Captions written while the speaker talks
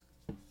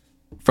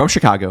From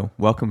Chicago,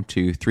 welcome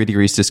to 3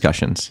 Degrees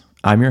Discussions.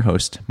 I'm your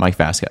host, Mike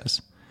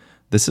Vasquez.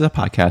 This is a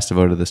podcast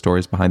devoted to the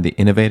stories behind the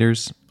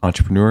innovators,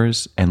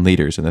 entrepreneurs, and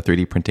leaders in the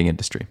 3D printing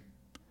industry.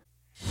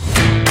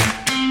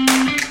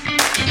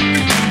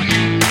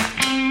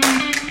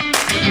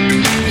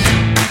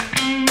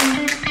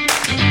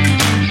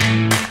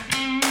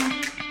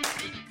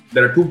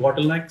 There are two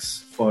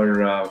bottlenecks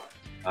for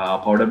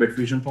powder bed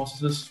fusion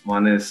processes.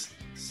 One is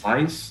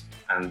size,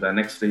 and the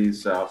next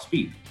is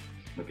speed.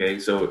 Okay,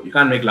 so you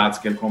can't make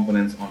large-scale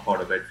components on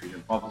powder bed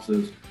fusion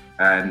processes,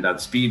 and the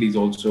speed is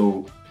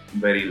also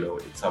very low.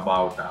 It's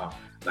about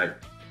like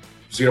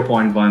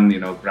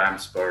 0.1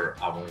 grams per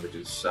hour, which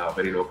is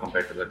very low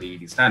compared to the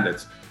DED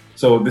standards.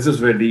 So this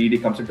is where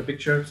DED comes into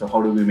picture. So how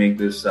do we make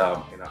this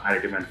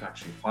additive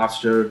manufacturing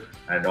faster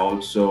and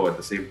also at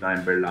the same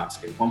time build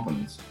large-scale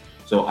components?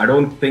 So I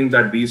don't think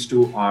that these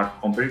two are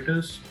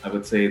competitors. I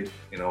would say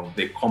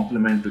they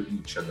complement to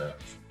each other.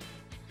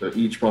 So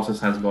each process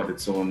has got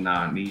its own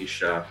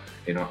niche,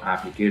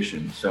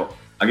 application. So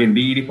again,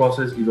 DED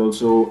process is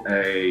also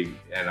it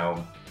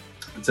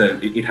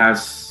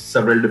has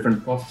several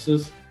different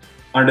processes.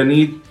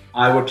 Underneath,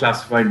 I would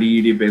classify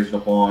DED based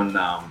upon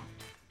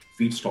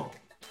feedstock.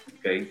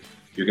 Okay,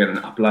 you can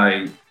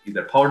apply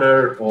either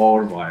powder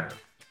or wire,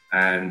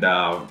 and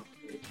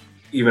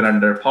even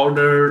under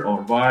powder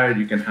or wire,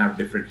 you can have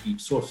different heat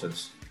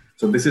sources.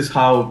 So this is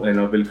how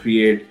we'll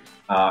create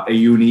a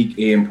unique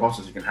AM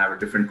process. You can have a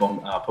different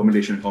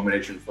permutation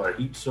combination for a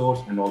heat source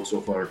and also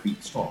for a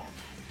feedstock.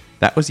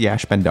 That was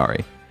Yash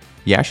Bhandari.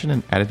 Yash is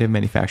an additive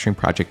manufacturing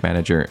project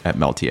manager at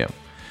Meltio.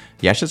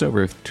 Yash has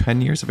over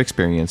 10 years of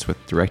experience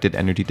with directed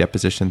energy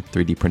deposition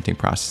 3D printing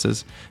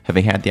processes,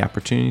 having had the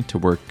opportunity to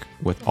work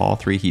with all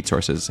three heat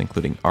sources,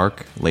 including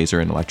arc, laser,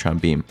 and electron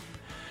beam.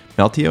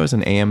 Meltio is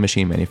an AM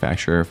machine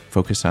manufacturer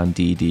focused on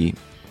DED,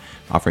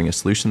 offering a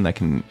solution that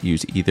can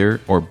use either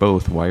or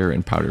both wire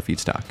and powder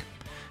feedstock.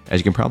 As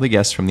you can probably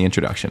guess from the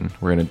introduction,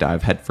 we're going to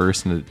dive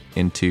headfirst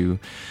into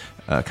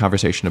a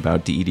conversation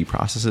about DED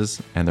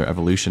processes and their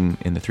evolution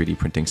in the 3D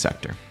printing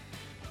sector.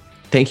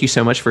 Thank you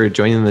so much for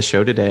joining the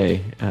show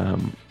today.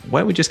 Why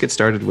don't we just get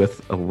started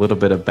with a little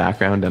bit of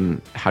background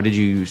on how did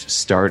you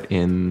start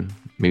in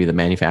maybe the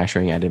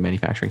additive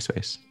manufacturing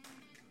space?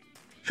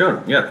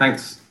 Sure. Yeah,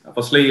 thanks.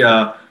 Firstly,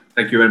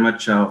 thank you very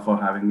much for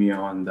having me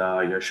on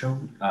your show.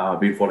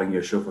 I've been following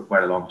your show for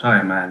quite a long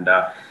time, and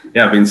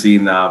I've been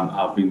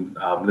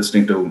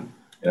listening to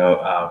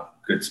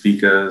good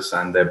speakers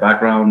and their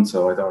background.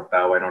 So I thought,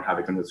 why not have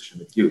a conversation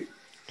with you?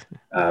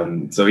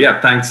 Thanks.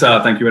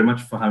 Thank you very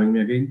much for having me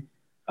again.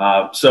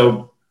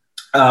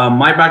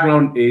 My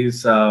background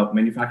is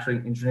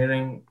manufacturing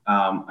engineering.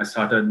 I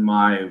started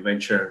my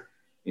venture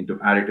into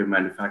additive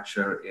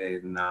manufacture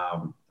in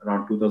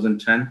around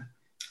 2010.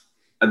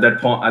 At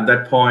that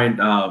point,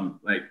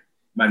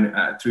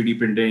 3D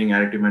printing,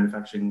 additive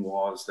manufacturing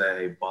was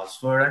a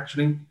buzzword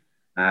actually,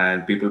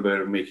 and people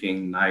were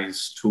making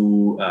nice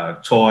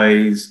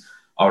toys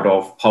out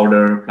of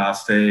powder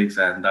plastics,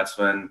 and that's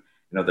when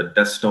the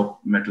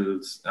desktop metal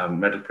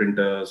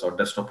printers or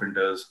desktop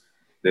printers,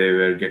 they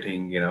were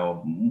getting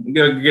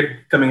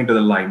coming into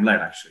the limelight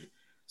actually.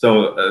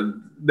 So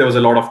there was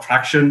a lot of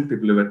traction.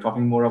 People were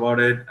talking more about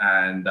it,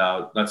 and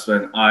that's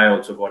when I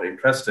also got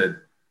interested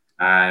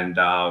and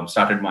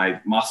started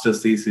my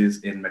master's thesis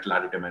in metal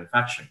additive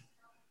manufacturing.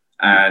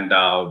 And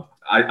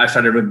I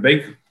started with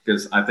big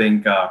because I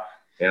think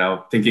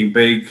thinking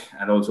big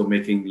and also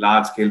making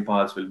large scale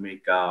parts will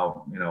make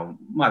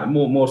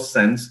more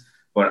sense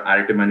for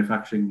additive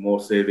manufacturing,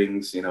 more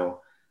savings,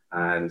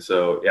 and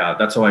so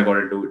that's how I got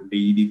into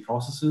DED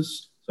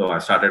processes. So I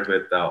started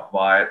with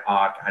wire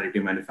arc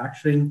additive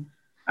manufacturing,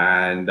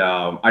 and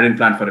I didn't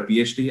plan for a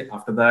PhD.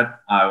 After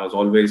that, I was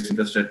always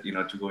interested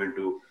to go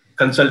into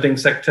consulting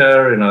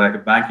sector, like a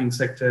banking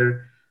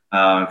sector,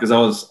 because I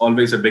was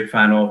always a big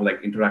fan of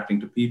like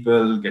interacting to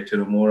people, get to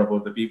know more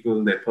about the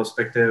people, their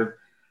perspective.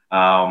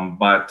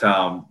 But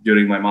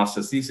during my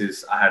master's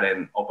thesis, I had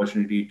an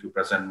opportunity to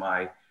present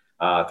my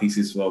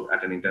thesis work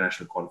at an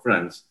international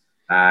conference,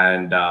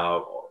 and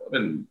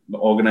the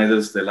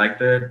organizers, they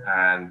liked it,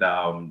 and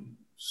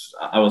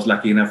I was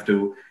lucky enough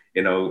to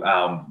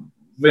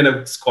win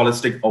a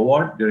scholastic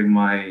award during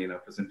my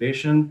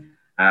presentation.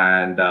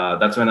 And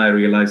that's when I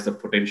realized the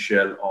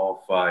potential of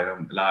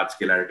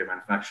large-scale additive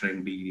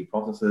manufacturing, DED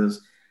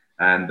processes.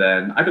 And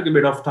then I took a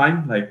bit of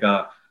time.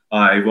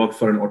 I worked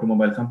for an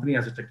automobile company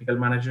as a technical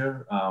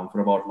manager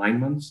for about 9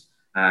 months.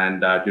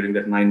 And during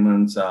that 9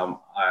 months,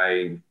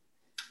 I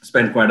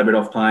spent quite a bit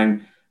of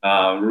time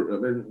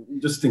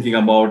just thinking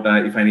about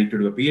if I need to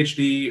do a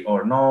PhD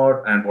or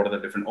not, and what are the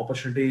different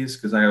opportunities,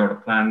 because I got to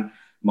plan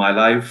my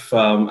life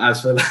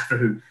as well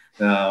after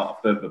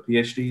the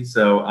PhD.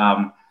 So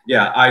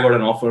I got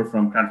an offer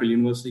from Cranfield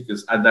University,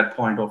 because at that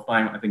point of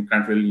time, I think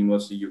Cranfield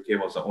University UK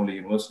was the only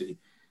university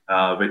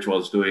which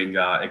was doing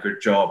a good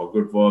job, a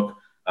good work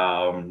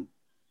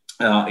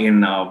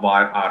in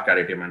wire arc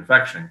additive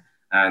manufacturing.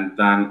 And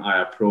then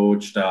I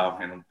approached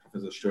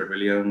Professor Stuart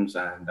Williams,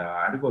 and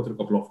I had to go through a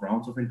couple of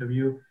rounds of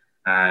interview.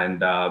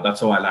 and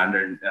that's how I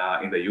landed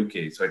in the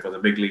UK. So it was a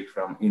big leap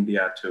from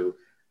India to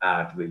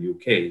the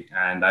UK,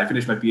 and I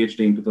finished my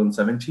PhD in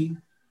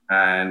 2017.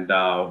 And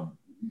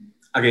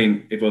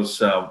again, it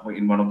was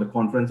in one of the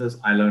conferences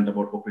I learned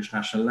about Oak Ridge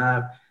National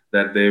Lab,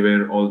 that they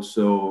were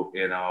also,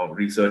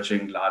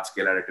 researching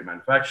large-scale additive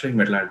manufacturing,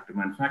 metal additive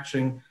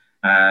manufacturing,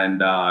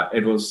 and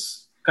it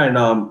was kind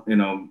of,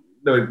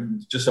 they were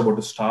just about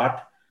to start,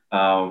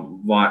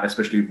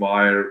 especially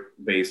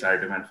wire-based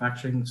additive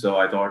manufacturing. So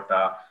I thought,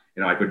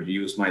 I could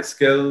use my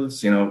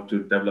skills, to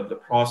develop the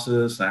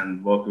process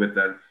and work with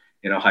a,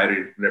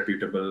 highly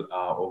reputable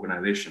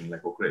organization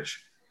like Oak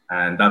Ridge.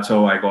 And that's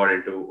how I got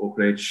into Oak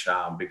Ridge,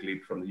 big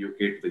leap from the UK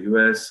to the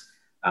US.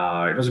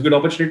 It was a good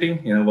opportunity,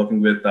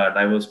 working with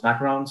diverse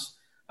backgrounds.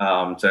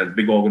 It's a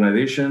big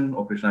organization,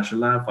 Oak Ridge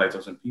National Lab,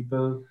 5,000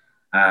 people.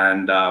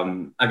 And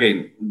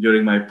again,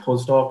 during my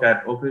postdoc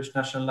at Oak Ridge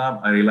National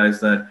Lab, I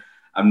realized that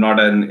I'm not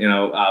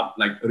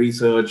like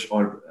research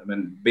or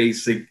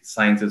basic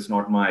science is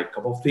not my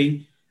cup of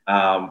tea.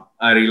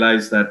 I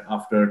realized that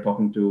after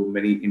talking to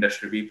many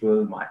industry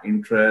people, my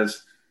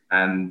interest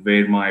and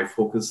where my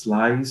focus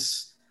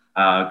lies,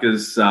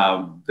 because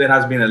there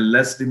has been a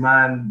less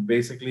demand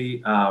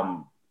basically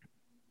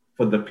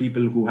for the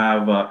people who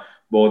have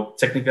both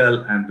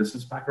technical and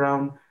business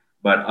background.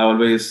 But I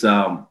always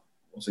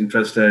was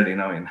interested,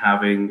 in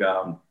having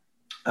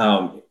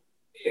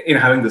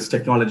this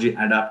technology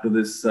adapt to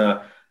this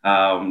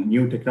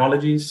new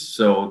technologies.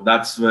 So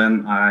that's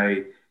when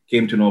I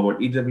came to know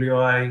about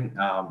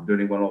EWI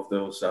during one of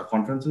those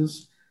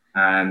conferences.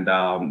 And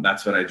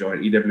that's when I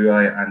joined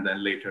EWI and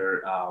then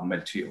later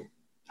Meltio.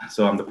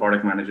 So I'm the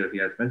product manager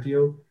here at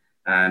Meltio,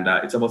 and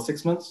it's about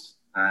 6 months.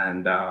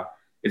 And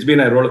it's been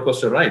a roller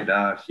coaster ride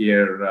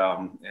here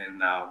in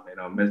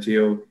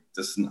Meltio.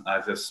 It's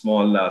a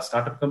small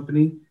startup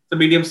company. It's a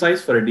medium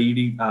size for a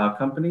DED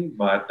company,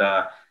 but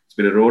it's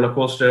been a roller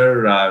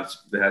coaster.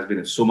 There has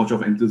been so much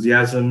of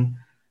enthusiasm,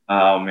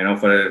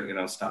 for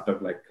a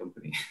startup like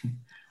company.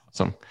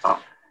 Awesome.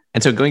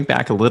 And so going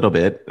back a little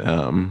bit,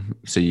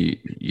 so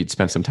you'd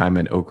spent some time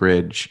at Oak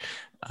Ridge.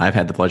 I've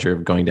had the pleasure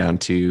of going down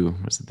to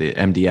the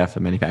MDF, the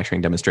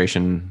Manufacturing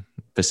Demonstration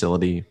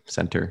Facility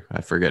Center.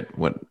 I forget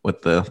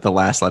what the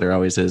last letter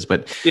always is,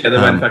 but yeah, the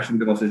Manufacturing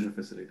Demonstration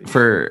Facility.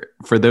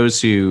 For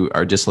those who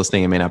are just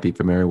listening and may not be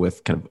familiar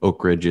with kind of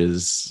Oak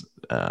Ridge's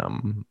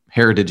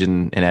heritage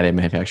in additive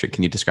manufacturing,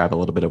 can you describe a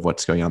little bit of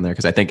what's going on there?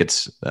 Because I think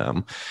it's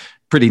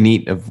pretty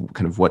neat of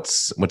kind of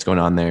what's going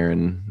on there,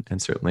 and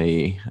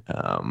certainly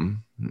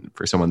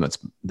for someone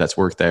that's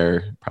worked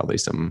there, probably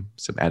some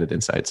added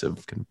insights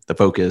of kind of the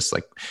focus,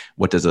 like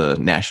what does a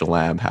national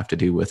lab have to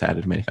do with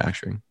additive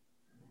manufacturing?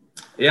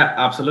 Yeah,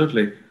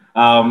 absolutely.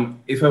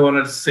 If I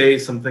wanted to say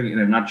something in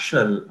a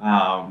nutshell,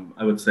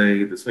 I would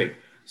say this way.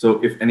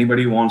 So if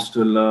anybody wants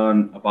to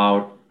learn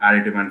about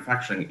additive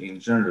manufacturing in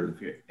general,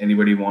 if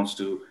anybody wants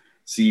to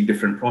see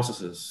different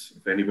processes,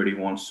 if anybody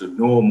wants to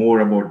know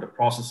more about the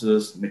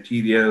processes,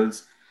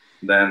 materials,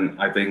 then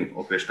I think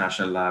Oak Ridge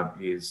National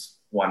Lab is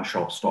one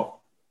shop stop.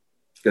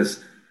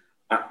 Because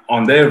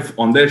on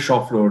their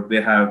shop floor,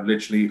 they have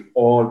literally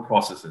all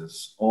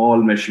processes, all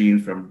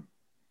machines from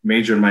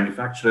major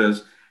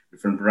manufacturers,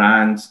 different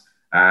brands,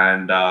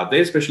 and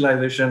their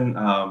specialization,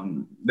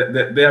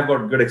 they have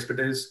got good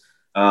expertise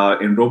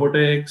in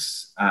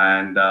robotics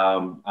and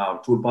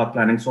toolpath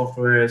planning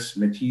softwares,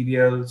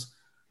 materials,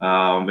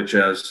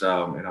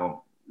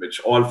 which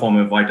all form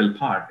a vital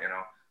part,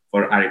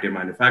 for additive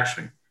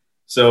manufacturing.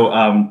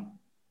 So,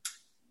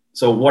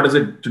 so what is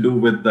it to do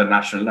with the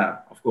National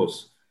Lab? Of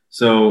course.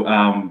 So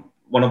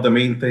one of the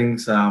main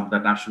things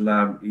that National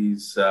Lab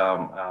is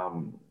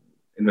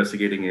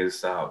investigating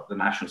is the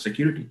national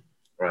security,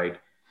 right?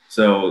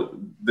 So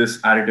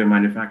this additive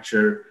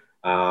manufacture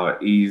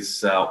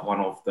is one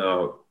of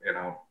the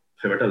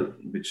pivotal,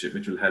 which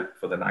will help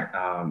for the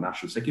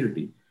national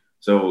security.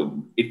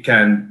 So it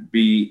can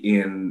be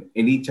in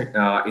any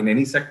in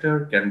any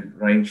sector, can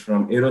range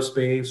from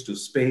aerospace to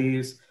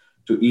space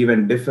to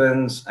even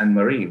defense and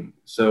marine.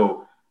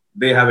 So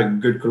they have a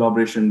good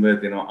collaboration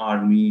with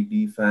Army,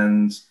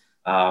 defense,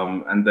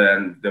 and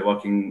then they're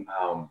working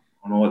on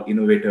all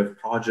innovative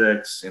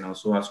projects,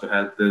 so as to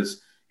help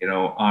this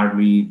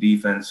Army,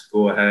 defense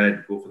go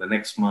for the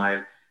next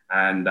mile,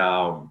 and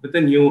with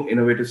the new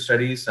innovative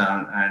studies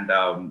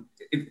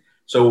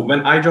so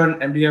when I joined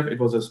MDF, it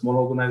was a small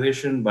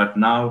organization, but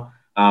now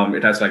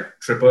it has like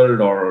tripled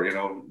or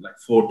like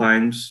 4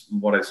 times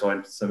what I saw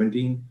in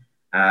 2017,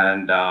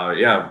 and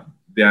yeah,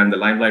 they are in the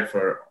limelight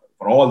for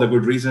all the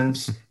good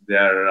reasons.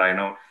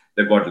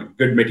 They've got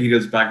good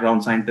materials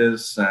background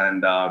scientists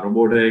and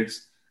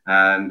robotics,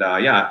 and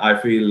yeah, I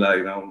feel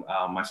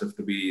myself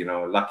to be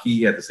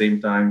lucky at the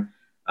same time.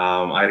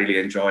 I really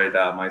enjoyed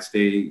my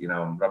stay,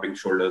 rubbing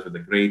shoulders with the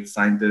great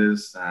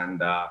scientists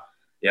and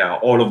yeah,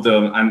 all of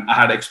them, and I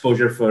had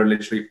exposure for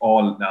literally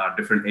all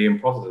different AM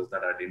processes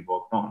that I didn't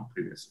work on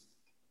previously.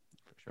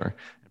 For sure.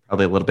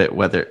 Probably a little bit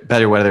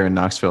better weather in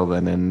Knoxville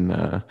than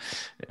in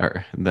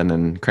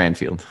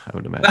Cranfield, I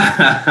would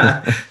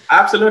imagine.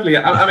 Absolutely.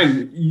 I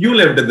mean, you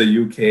lived in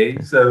the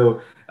UK,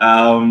 so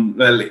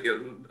Well,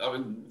 I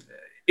mean,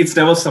 it's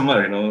never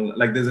summer,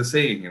 like there's a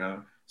saying,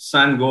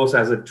 sun goes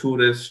as a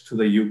tourist to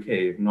the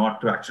UK, not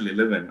to actually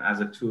live in,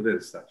 as a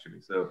tourist,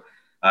 actually. So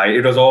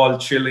it was all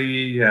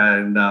chilly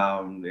and,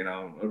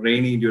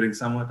 rainy during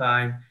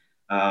summertime.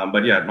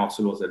 But yeah,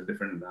 Knoxville was a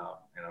different,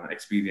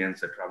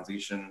 experience, a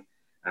transition.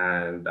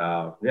 And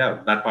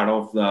yeah, that part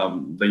of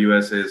the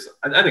US is,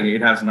 I think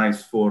it has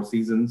nice four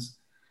seasons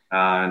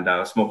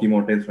and Smoky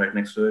Mountains right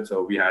next to it.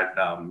 So we had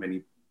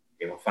many,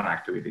 fun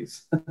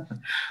activities.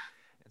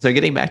 So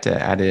getting back to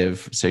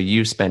additive, so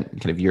you spent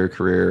kind of your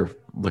career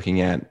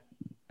looking at,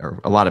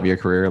 or a lot of your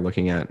career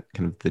looking at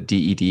kind of the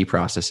DED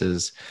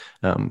processes.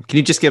 Can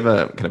you just give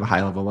a kind of a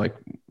high level, like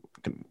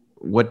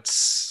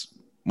what's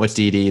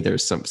DED?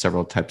 There's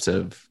several types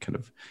of kind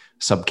of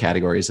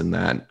subcategories in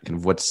that. Kind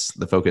of what's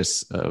the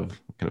focus of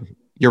kind of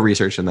your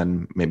research, and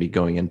then maybe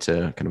going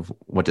into kind of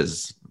what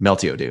does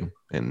Meltio do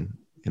in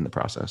the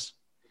process?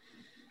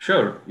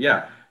 Sure.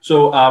 Yeah.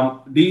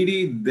 So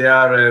DED, they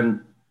are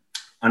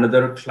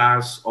another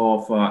class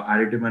of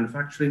additive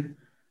manufacturing.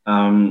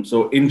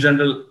 So in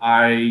general,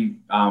 I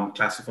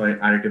classify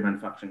additive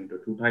manufacturing into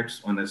two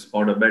types. One is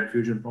powder bed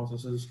fusion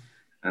processes,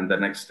 and the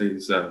next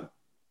is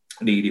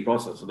DED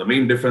process. So the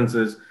main difference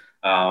is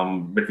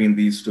between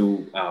these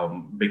two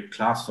big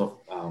class of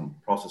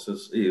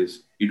processes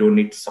is you don't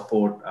need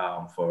support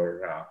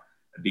for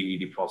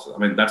DED process. I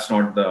mean, that's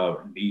not the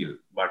deal.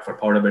 But for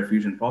powder bed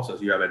fusion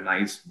process, you have a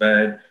nice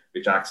bed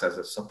which acts as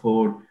a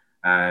support,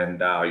 and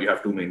you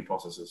have two main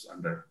processes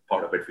under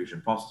powder bed fusion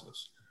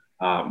processes.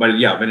 But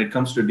yeah, when it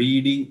comes to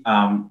DED,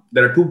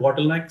 there are two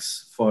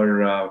bottlenecks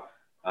for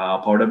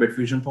powder bed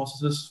fusion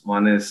processes.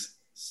 One is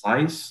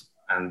size,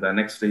 and the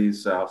next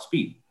is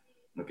speed.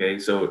 Okay,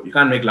 so you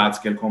can't make large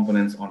scale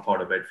components on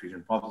powder bed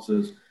fusion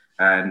processes,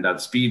 and the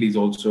speed is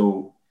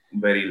also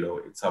very low.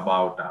 It's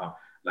about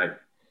like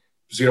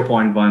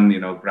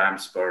 0.1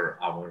 grams per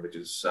hour, which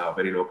is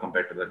very low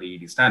compared to the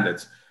DED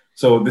standards.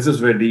 So this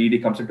is where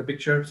DED comes into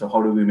picture. So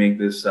how do we make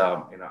this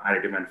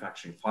additive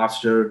manufacturing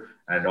faster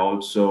and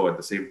also at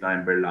the same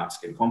time build large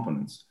scale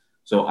components?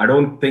 So I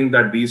don't think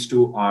that these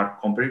two are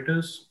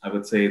competitors. I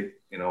would say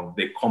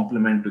they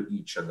complement to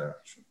each other.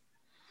 Actually.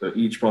 So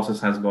each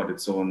process has got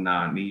its own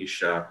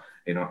niche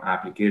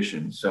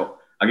application. So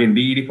again,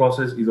 DED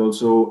process is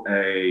also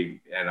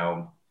it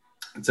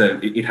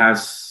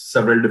has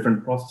several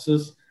different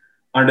processes.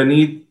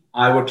 Underneath,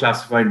 I would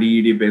classify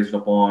DED based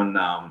upon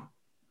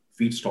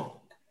feedstock.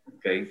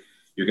 Okay,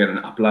 you can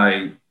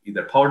apply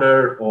either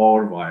powder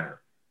or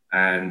wire,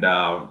 and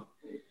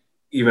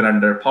even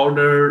under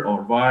powder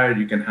or wire,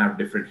 you can have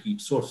different heat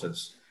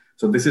sources.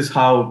 So this is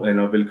how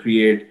we'll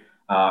create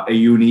a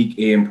unique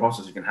AM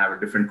process. You can have a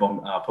different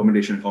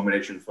permutation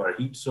combination for a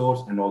heat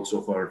source and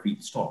also for a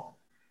feedstock.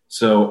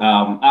 So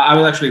I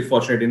was actually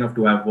fortunate enough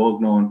to have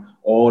worked on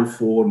all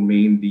four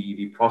main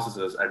DED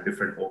processes at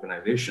different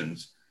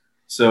organizations.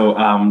 So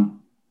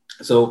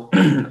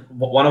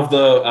one of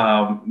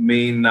the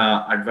main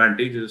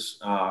advantages,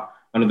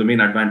 one of the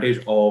main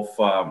advantage of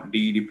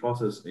DED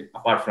process,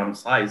 apart from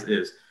size,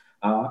 is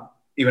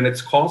even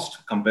its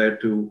cost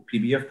compared to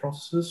PBF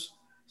processes.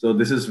 So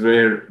this is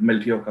where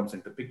Meltio comes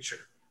into picture.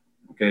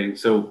 Okay,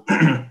 so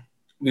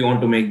we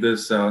want to make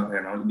this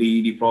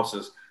DED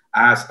process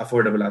as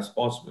affordable as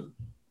possible.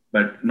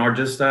 But not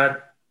just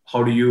that,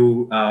 how do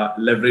you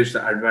leverage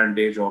the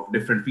advantage of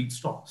different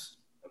feedstocks?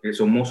 Okay,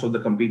 so most of the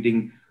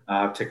competing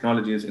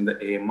technologies in the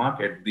AM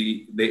market,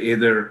 they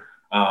either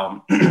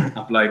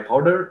apply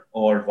powder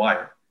or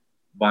wire,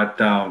 but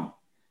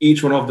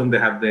each one of them, they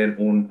have their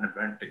own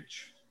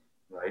advantage,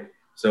 right?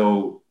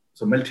 So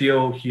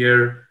Meltio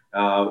here,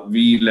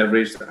 we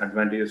leverage the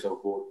advantages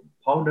of both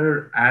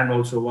powder and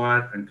also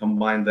wire and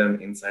combine them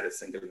inside a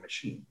single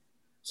machine.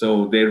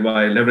 So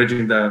thereby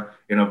leveraging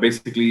the,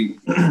 basically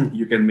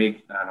you can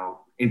make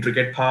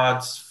intricate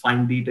parts,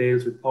 fine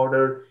details with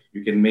powder.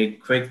 You can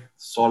make quick,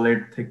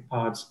 solid, thick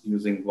parts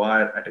using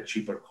wire at a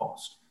cheaper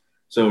cost.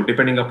 So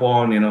depending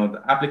upon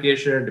the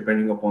application,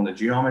 depending upon the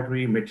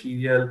geometry,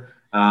 material,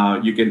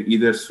 you can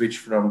either switch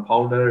from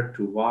powder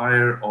to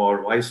wire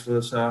or vice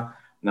versa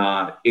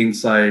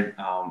inside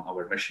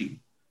our machine.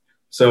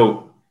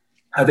 So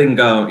I think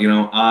we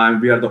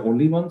are the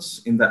only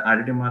ones in the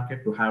additive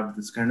market to have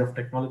this kind of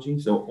technology.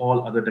 So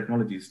all other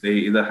technologies, they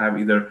either have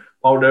either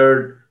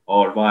powdered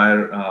or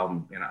wire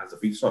as a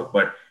feedstock.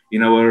 But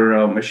in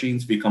our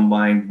machines, we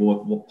combine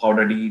both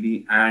powder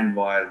DED and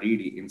wire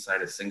DED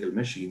inside a single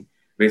machine.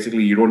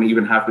 Basically, you don't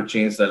even have to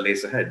change the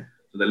laser head.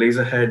 So the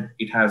laser head,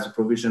 it has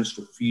provisions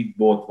to feed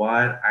both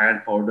wire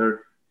and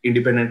powder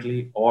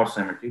independently or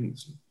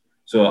simultaneously.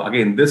 So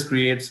again, this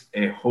creates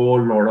a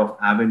whole lot of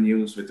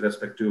avenues with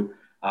respect to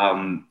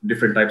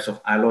different types of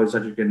alloys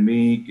that you can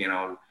make.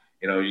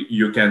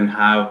 You can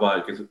have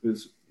you can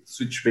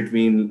switch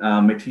between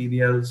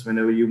materials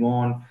whenever you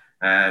want,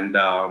 and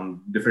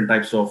different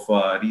types of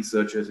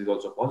researches is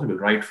also possible,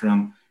 right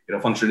from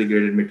functionally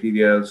graded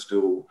materials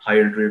to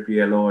higher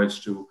drapery alloys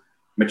to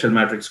metal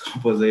matrix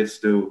composites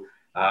to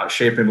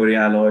shape memory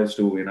alloys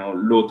to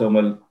low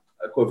thermal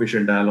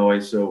coefficient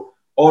alloys. So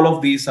all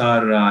of these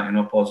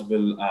are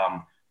possible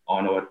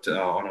on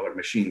our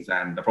machines,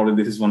 and probably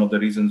this is one of the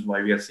reasons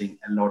why we are seeing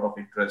a lot of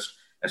interest,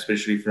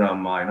 especially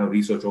from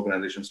research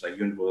organizations like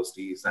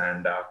universities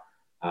and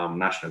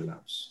national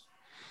labs.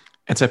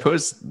 And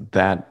suppose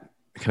that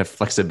kind of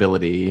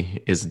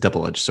flexibility is a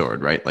double-edged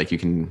sword, right? Like you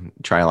can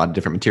try a lot of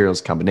different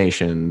materials,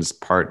 combinations,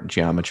 part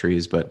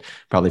geometries, but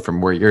probably from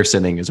where you're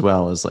sitting as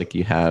well is like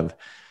you have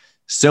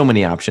so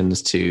many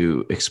options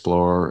to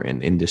explore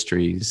and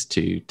industries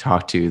to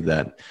talk to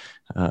that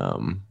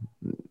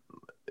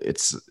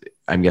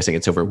I'm guessing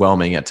it's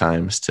overwhelming at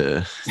times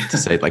to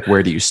say like,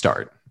 where do you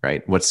start,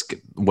 right?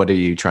 What are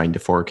you trying to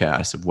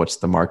forecast of what's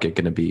the market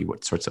going to be,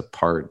 what sorts of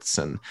parts,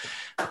 and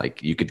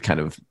like you could kind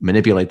of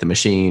manipulate the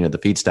machine or the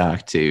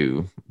feedstock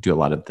to do a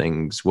lot of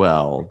things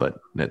well, but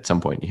at some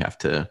point you have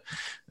to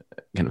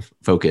kind of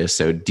focus.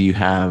 So do you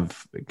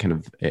have kind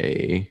of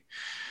a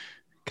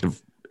kind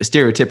of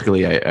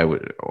stereotypically, I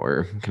would,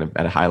 or kind of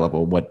at a high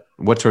level, what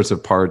sorts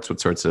of parts, what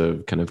sorts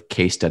of kind of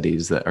case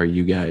studies that are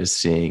you guys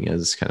seeing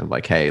as kind of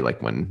like, hey, like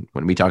when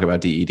we talk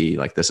about DED,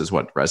 like this is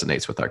what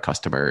resonates with our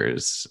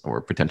customers or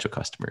potential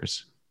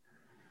customers?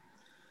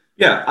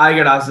 Yeah, I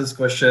get asked this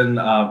question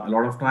a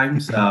lot of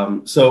times.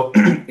 So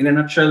in a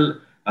nutshell,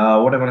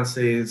 what I want to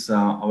say is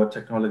our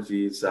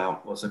technology is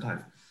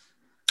versatile.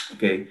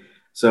 Okay,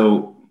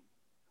 so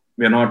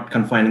we are not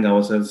confining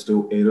ourselves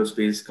to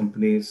aerospace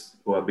companies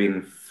who have been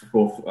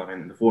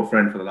in the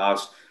forefront for the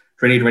last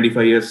 20,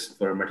 25 years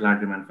for metal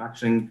additive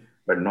manufacturing.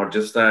 But not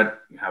just that,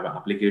 you have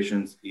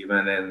applications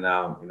even in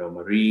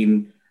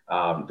marine,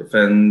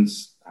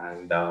 defense,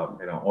 and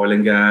oil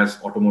and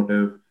gas,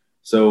 automotive.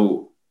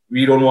 So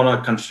we don't want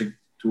to constrict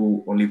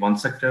to only one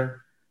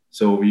sector.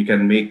 So we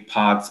can make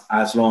parts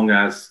as long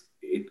as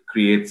it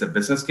creates a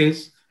business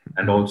case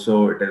and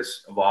also it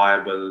is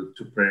viable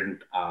to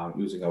print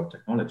using our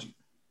technology.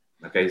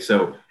 Okay,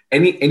 so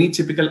any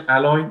typical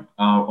alloy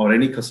or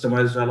any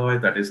customized alloy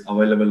that is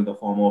available in the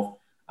form of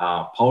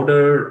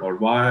powder or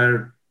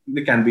wire,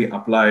 they can be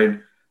applied,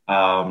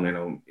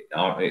 in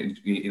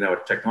our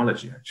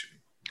technology actually.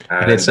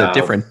 And it's a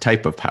different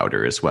type of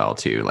powder as well,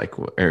 too. Like,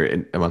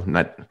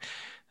 not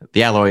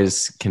the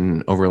alloys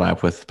can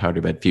overlap with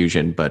powder bed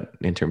fusion, but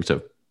in terms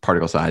of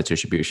particle size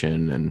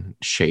distribution and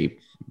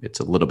shape, it's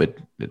a little bit.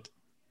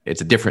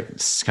 It's a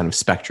different kind of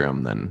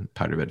spectrum than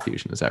powder bed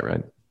fusion. Is that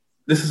right?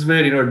 This is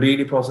where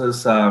DED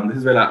process. This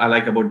is where I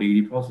like about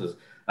DED process.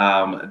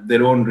 They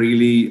don't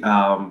really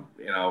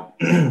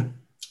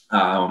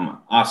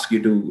ask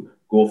you to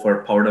go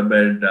for powder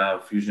bed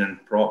fusion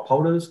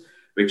powders,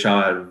 which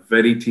are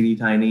very teeny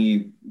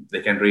tiny.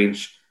 They can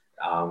range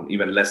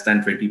even less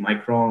than 20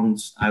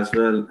 microns as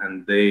well,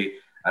 and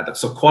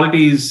so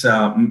quality is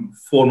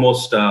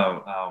foremost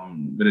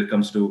when it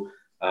comes to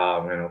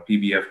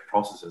PBF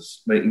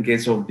processes. But in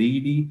case of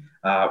DED,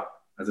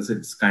 as I said,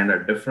 it's kind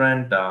of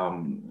different.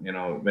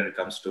 When it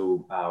comes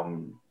to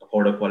the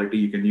powder quality,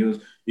 you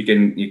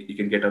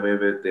can get away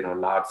with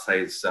large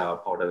size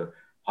powder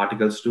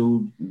particles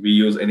too. We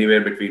use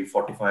anywhere between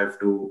 45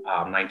 to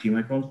 90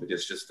 microns, which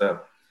is just the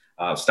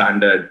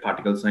standard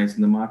particle size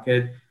in the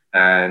market.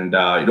 And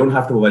you don't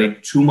have to worry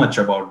too much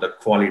about the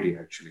quality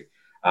actually,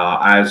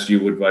 as you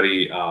would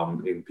worry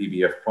in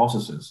PBF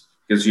processes,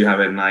 because you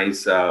have a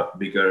nice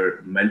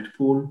bigger melt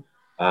pool.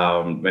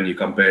 When you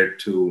compare it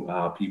to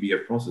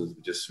PBF process,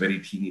 which is very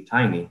teeny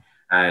tiny,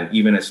 and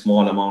even a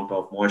small amount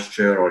of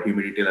moisture or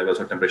humidity levels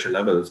or temperature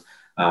levels,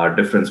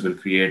 difference will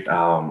create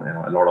a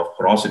lot of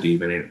porosity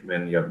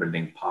when you're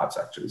building parts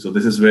actually. So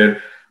this is where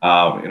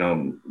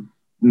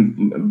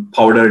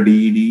powder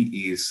DED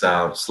is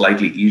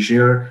slightly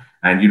easier,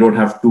 and you don't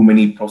have too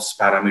many process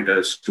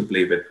parameters to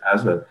play with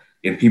as well.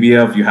 In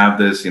PBF, you have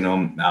this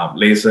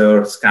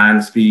laser scan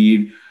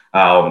speed,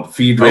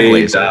 feed rate.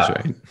 Lasers,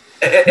 right?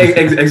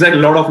 Exactly,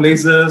 a lot of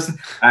lasers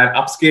and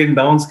upscaling,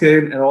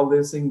 downscaling, and all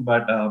these things.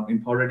 But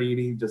in powder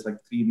DED, just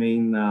like three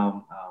main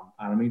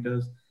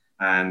parameters,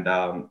 and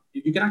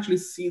you can actually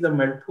see the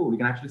melt pool. You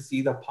can actually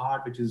see the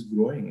part which is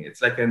growing.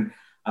 It's like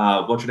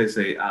what should I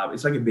say?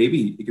 It's like a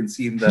baby. You can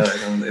see in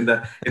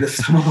the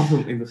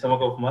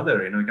stomach of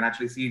mother. You can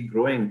actually see it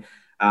growing.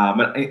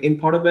 But in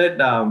powder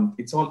bed,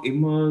 it's all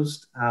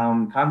immersed.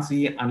 Can't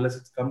see it unless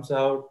it comes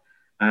out.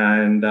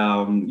 And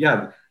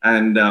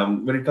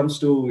when it comes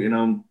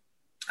to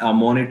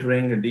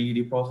monitoring a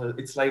DED process,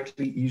 it's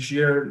slightly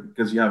easier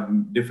because you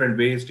have different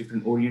ways,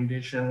 different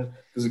orientations,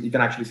 because you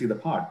can actually see the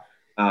part.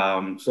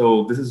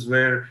 So this is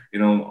where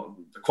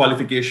the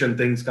qualification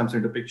things comes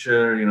into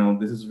picture.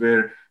 This is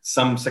where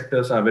some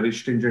sectors are very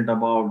stringent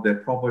about their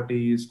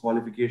properties,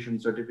 qualification,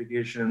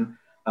 certification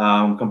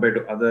compared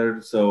to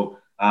others. So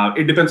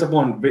it depends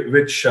upon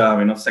which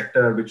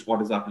sector,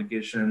 what is the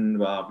application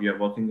we are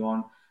working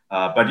on.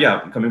 But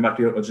yeah, coming back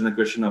to your original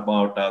question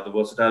about the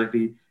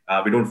versatility,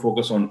 we don't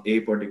focus on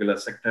a particular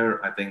sector.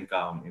 I think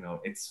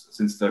it's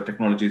since the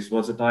technology is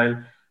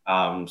versatile,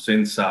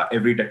 since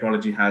every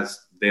technology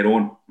has their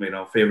own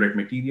favorite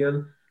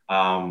material,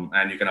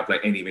 and you can apply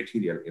any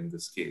material in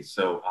this case.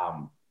 So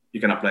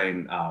you can apply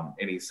in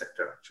any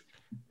sector actually.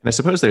 And I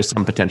suppose there's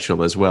some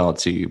potential as well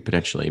to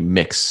potentially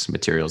mix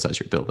materials as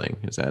you're building.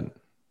 Is that?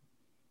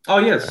 Oh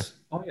Okay. yes,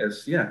 oh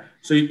yes, yeah.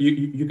 So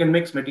you can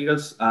mix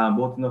materials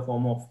both in the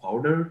form of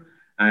powder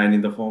and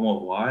in the form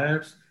of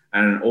wires,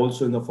 and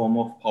also in the form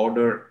of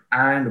powder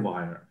and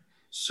wire.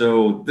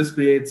 So this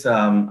creates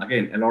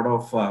again a lot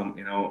of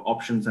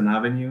options and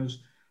avenues.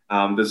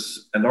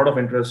 There's a lot of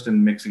interest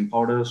in mixing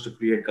powders to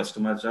create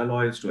customized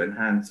alloys to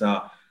enhance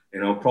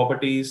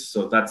properties.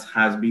 So that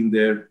has been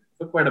there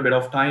for quite a bit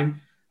of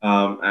time,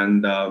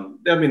 and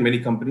there have been many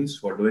companies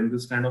who are doing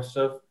this kind of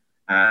stuff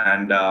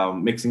and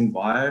mixing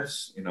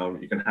wires.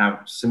 You can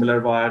have similar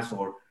wires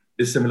or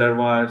dissimilar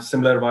wires.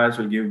 Similar wires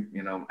will give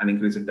an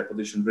increase in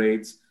deposition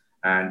rates,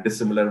 and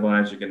dissimilar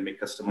wires you can make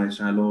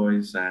customized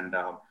alloys, and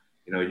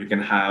you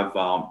can have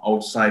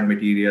outside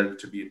material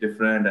to be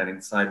different and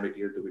inside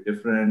material to be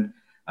different,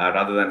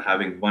 rather than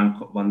having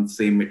one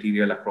same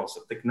material across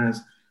the thickness.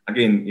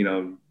 Again,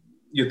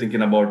 you're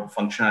thinking about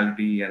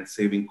functionality and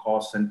saving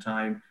costs and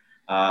time.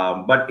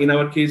 But in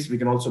our case, we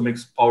can also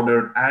mix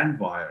powder and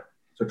wire.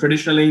 So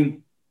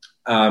traditionally,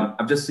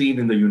 I've just seen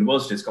in the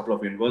universities, couple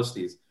of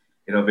universities,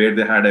 where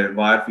they had a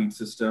wire feed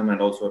system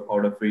and also a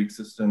powder feed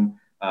system.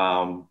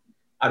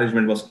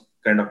 Arrangement was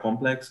kind of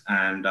complex,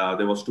 and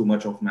there was too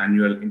much of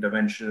manual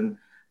intervention.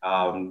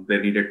 They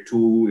needed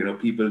two,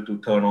 people to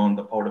turn on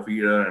the powder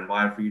feeder and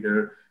wire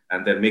feeder,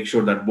 and then make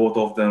sure that both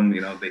of them,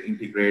 they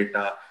integrate,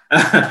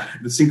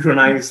 the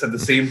synchronize at the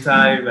same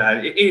time.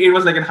 It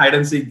was like a hide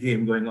and seek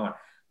game going on.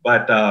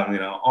 But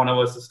on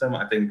our system,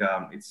 I think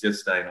it's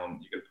just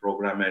you can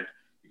program it,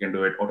 you can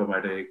do it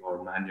automatic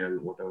or manual,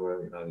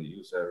 whatever the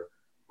user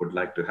would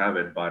like to have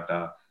it. But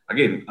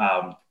again,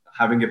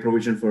 having a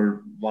provision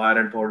for wire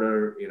and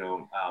powder,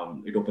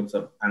 it opens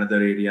up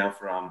another area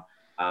from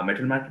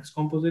metal matrix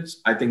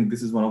composites. I think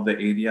this is one of the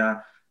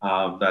area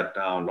that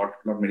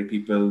lot many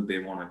people they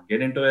want to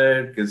get into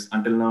it, because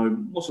until now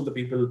most of the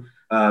people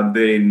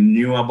they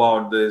knew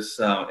about this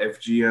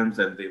FGMs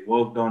and they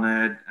worked on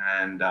it,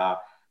 and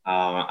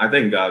I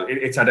think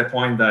it's at a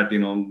point that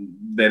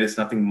there is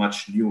nothing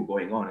much new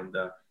going on in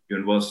the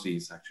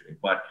universities actually.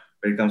 But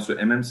when it comes to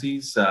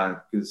MMCs,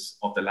 because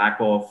of the lack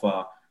of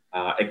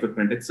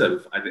equipment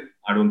itself,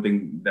 I don't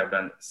think they've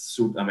done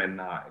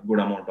good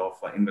amount of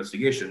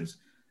investigations.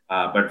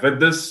 But with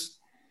this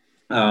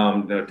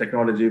the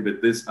technology,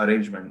 with this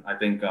arrangement, I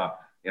think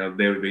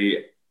there will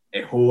be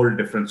a whole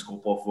different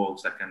scope of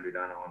works that can be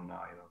done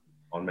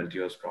on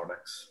Melteo's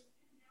products.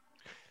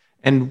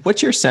 And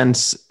what's your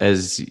sense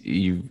as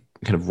you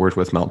kind of worked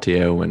with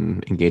Meltio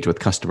and engage with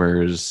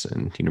customers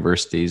and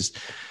universities?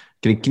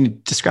 Can you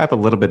describe a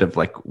little bit of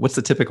like what's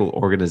the typical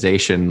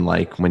organization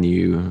like when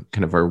you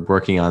kind of are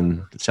working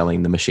on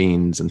selling the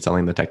machines and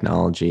selling the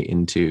technology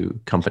into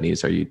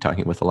companies? Are you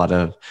talking with a lot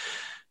of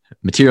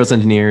materials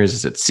engineers?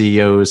 Is it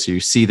CEOs who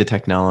see the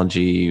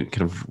technology?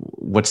 Kind of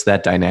what's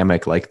that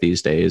dynamic like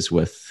these days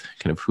with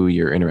kind of who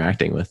you're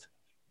interacting with?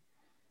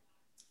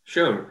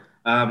 Sure.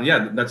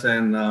 Yeah, that's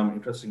an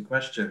interesting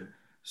question.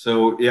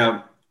 So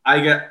yeah,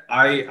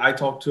 I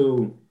talk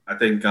to I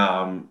think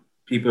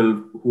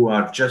people who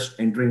are just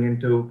entering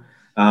into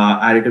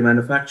additive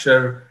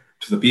manufacture,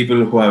 to the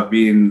people who have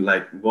been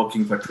like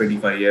working for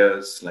 25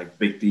 years, like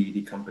big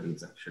DED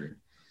companies actually.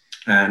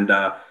 And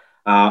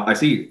I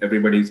see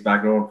everybody's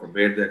background from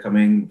where they're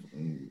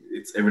coming.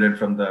 It's evident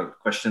from the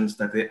questions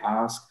that they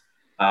ask.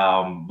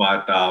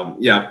 But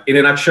yeah, in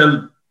a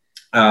nutshell,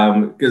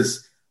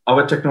 because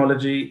our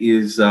technology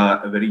is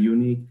very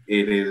unique.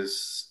 It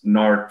is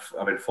not,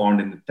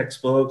 found in the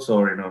textbooks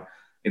or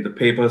in the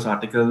papers,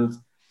 articles.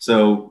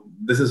 So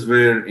this is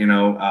where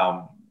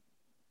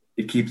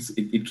it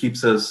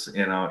keeps us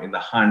in the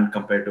hunt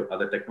compared to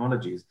other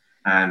technologies,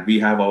 and we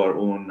have our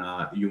own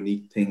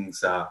unique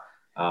things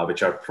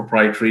which are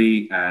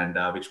proprietary and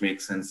which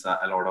make sense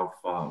a lot of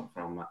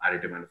from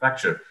additive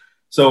manufacture.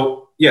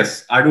 So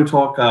yes, I do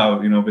talk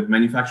with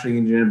manufacturing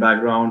engineering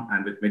background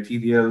and with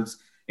materials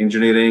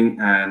engineering,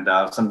 and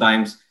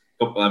sometimes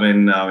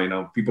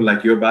people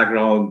like your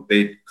background,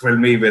 they grill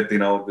me with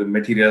the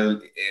material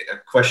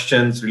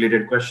questions,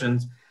 related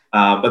questions,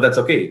 but that's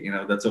okay.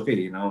 That's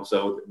okay.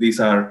 So these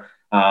are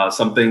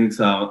some things.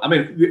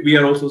 We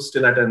are also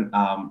still at an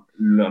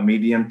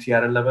medium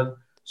TRL level,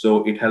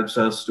 so it helps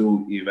us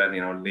to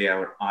even lay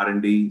our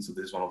R&D. So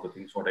this is one of the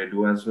things what I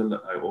do as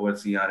well. I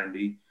oversee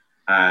R&D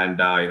and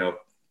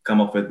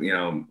come up with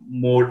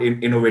more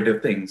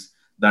innovative things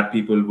that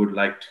people would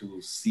like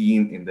to see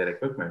in their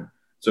equipment.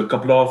 So a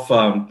couple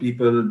of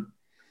people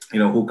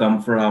who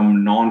come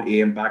from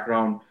non-AM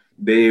background,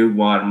 they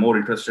were more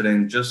interested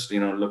in just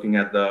looking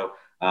at the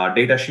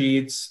data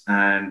sheets,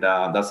 and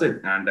that's it,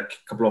 and a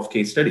couple of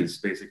case studies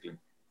basically.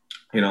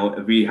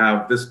 We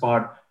have this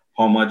part,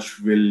 how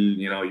much will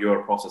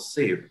your process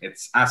save?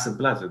 It's as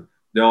simple as it.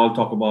 They all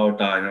talk about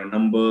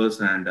numbers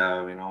and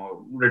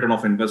return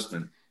of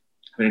investment.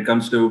 When it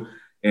comes to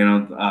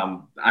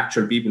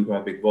actual people who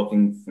have been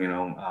working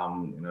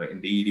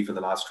in DED for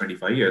the last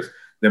 25 years,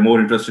 they're more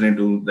interested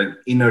into the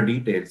inner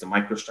details, the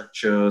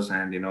microstructures,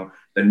 and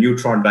the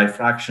neutron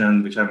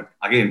diffraction, which I'm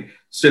again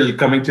still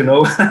coming to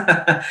know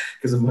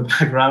because of my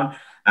background.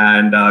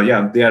 And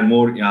they are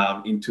more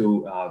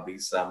into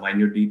these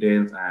minute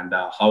details and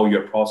how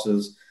your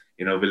process,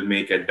 will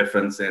make a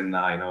difference in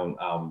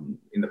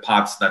in the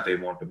parts that they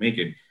want to make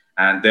it.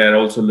 And they're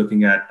also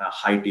looking at a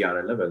high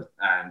TRL level,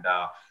 and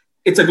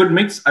it's a good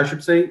mix, I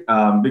should say,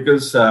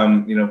 because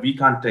we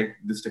can't take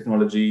this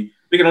technology.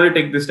 We can only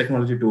take this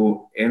technology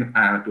to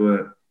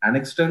an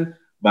extent,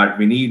 but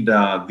we need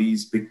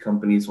these big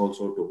companies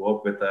also to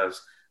work with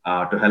us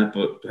to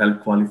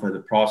help qualify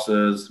the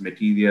process,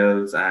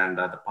 materials, and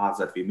the parts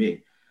that we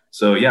make.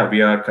 So yeah,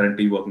 we are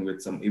currently working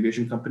with some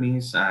aviation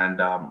companies and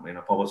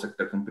power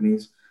sector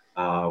companies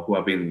who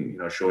have been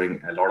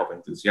showing a lot of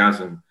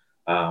enthusiasm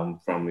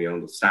from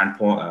the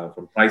standpoint,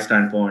 from price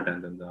standpoint,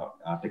 and then the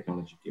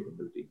technology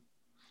capability.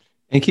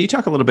 And can you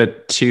talk a little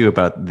bit too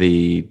about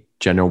the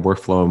general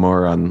workflow,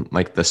 more on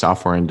like the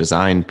software and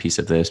design piece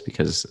of this,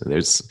 because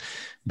there's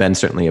been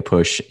certainly a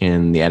push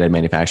in the additive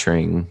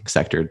manufacturing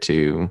sector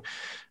to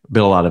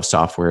build a lot of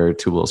software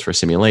tools for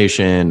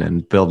simulation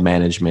and build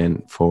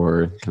management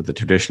for kind of the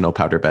traditional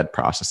powder bed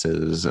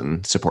processes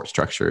and support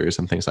structures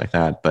and things like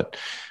that. But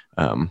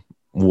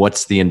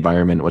what's the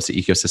environment? What's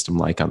the ecosystem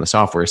like on the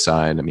software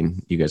side? I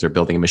mean, you guys are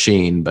building a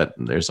machine, but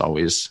there's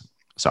always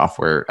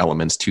software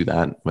elements to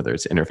that, whether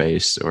it's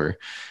interface or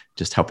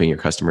just helping your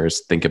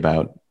customers think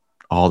about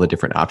all the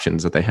different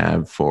options that they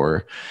have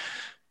for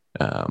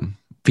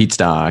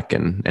feedstock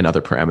and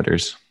other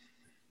parameters.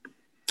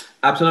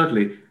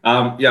 Absolutely.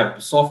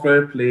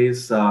 Software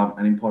plays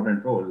an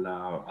important role,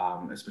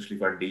 especially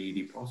for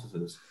DED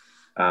processes.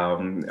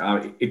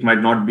 It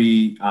might not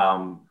be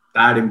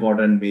that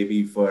important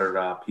maybe for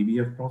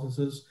PBF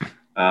processes,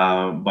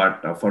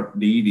 but for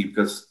DED,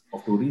 because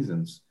of two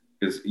reasons.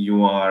 Because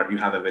you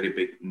have a very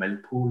big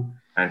melt pool,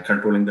 and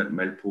controlling that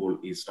melt pool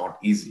is not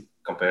easy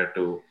compared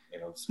to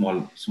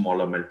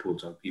smaller melt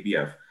pools on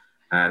PBF.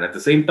 And at the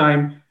same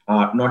time,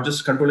 not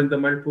just controlling the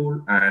melt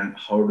pool, and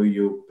how do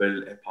you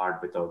build a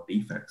part without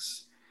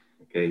defects?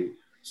 Okay,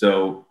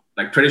 so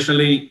like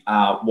traditionally,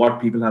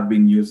 what people have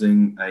been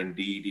using in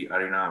DED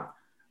arena,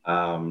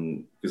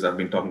 because I've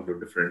been talking to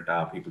different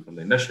people from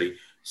the industry.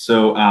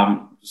 So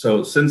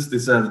since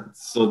this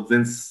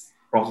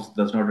process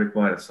does not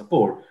require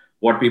support,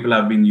 what people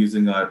have been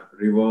using are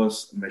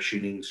reverse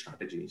machining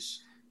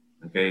strategies.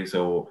 Okay,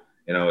 so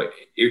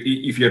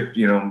if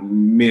you're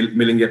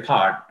milling a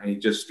part, and you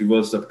just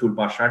reverse the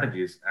toolpath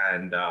strategies,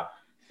 and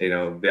they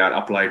are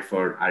applied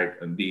for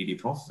DED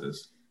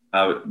processes.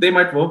 They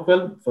might work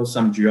well for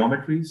some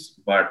geometries,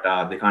 but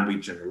they can't be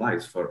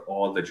generalized for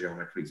all the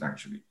geometries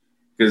actually.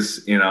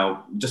 Because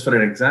just for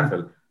an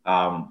example,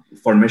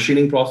 for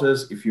machining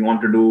process, if you want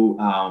to do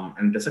an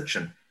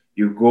intersection,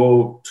 you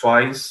go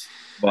twice.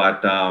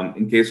 But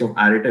in case of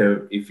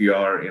additive, if you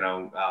are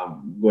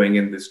going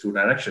in these two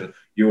directions,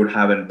 you would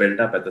have it built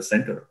up at the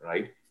center,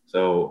 right?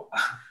 So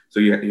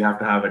you have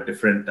to have a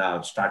different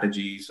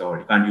strategies, or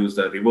you can't use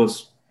the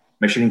reverse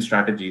machining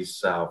strategies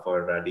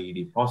for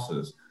DED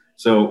process.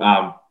 So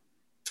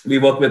we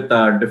work with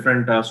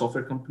different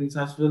software companies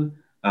as well.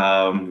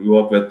 We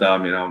work with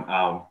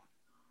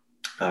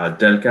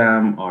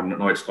Delcam, or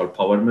no, it's called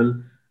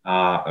PowerMill.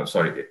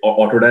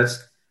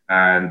 Autodesk.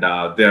 And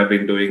they have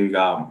been doing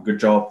a good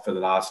job for the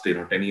last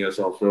 10 years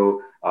or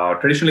so.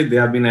 Traditionally, they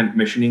have been a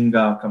machining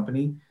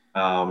company.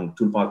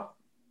 Toolpath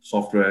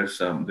software,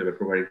 they were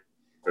providing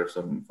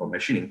for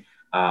machining.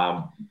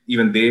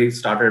 Even they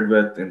started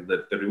with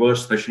the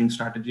reverse machining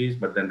strategies,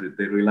 but then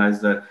they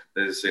realized that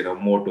there's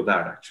more to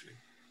that actually.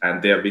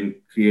 And they have been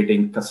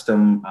creating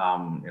custom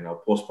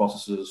post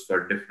processes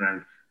for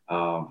different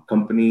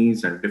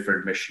companies and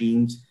different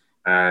machines.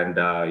 And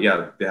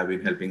they have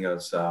been helping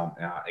us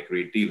a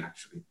great deal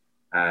actually.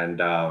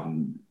 And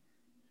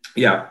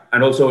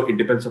and also it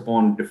depends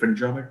upon different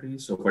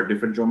geometries. So for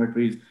different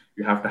geometries,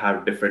 you have to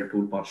have different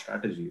toolpath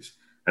strategies.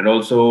 And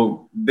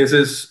also this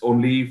is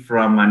only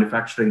from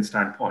manufacturing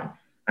standpoint.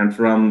 And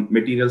from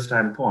material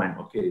standpoint,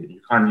 okay,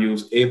 you can't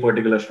use a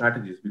particular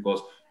strategies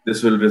because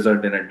this will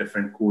result in a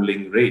different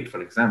cooling rate,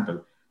 for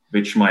example,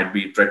 which might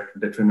be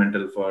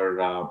detrimental for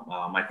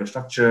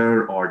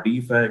microstructure or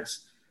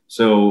defects.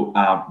 So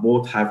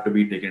both have to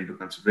be taken into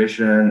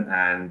consideration,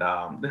 and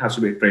there has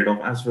to be a trade-off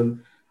as well.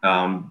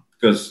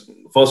 Because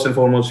first and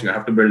foremost, you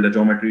have to build the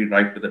geometry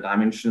right to the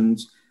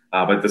dimensions,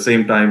 but at the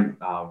same time,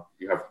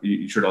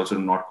 you should also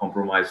not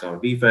compromise on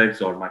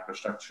defects or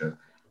microstructure.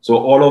 So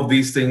all of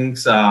these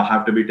things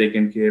have to be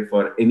taken care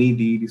for any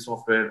DED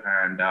software,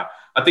 and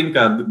I think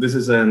this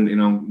is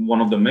one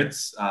of the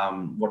myths.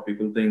 What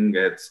people think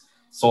it's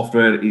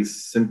software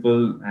is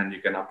simple and you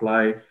can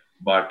apply.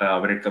 But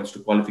when it comes to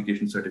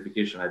qualification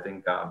certification, I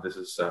think this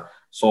is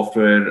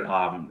software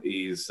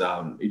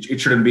it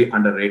shouldn't be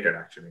underrated.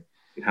 Actually,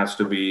 it has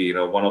to be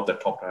one of the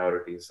top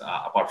priorities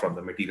apart from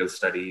the material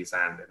studies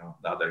and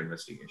the other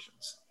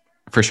investigations.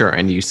 For sure,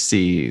 and you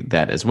see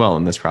that as well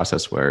in this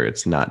process where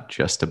it's not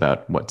just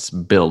about what's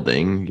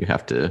building.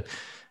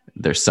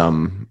 There's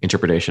some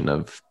interpretation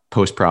of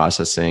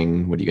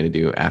post-processing? What are you going to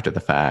do after the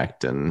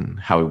fact? And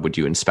how would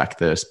you inspect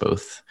this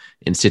both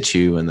in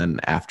situ and then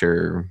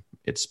after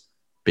it's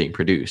being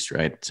produced,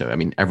 right? So, I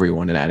mean,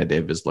 everyone in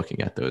additive is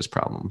looking at those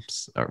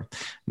problems or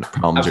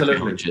Absolutely.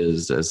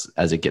 challenges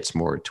as it gets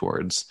more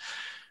towards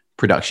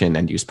production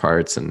and use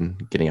parts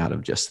and getting out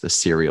of just the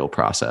serial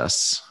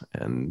process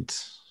and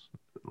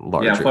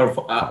larger.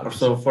 Yeah,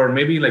 so for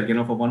maybe like,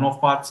 for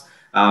one-off parts,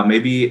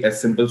 maybe a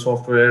simple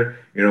software,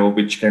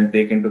 which can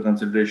take into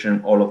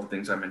consideration all of the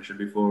things I mentioned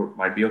before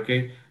might be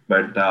okay.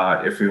 But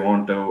if you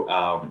want to,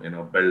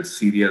 build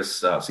serial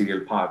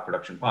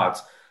production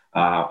parts,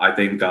 I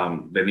think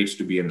there needs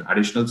to be an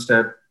additional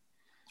step,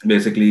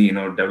 basically,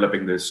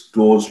 developing this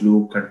closed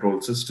loop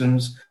control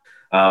systems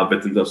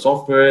within the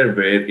software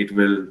where it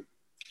will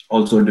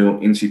also do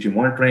in situ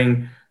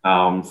monitoring.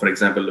 For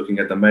example, looking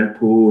at the melt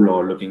pool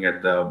or looking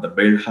at the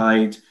build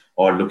height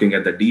or looking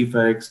at the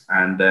defects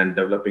and then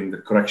developing the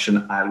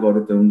correction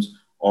algorithms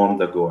on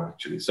the go,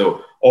 actually.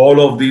 So all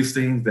of these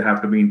things, they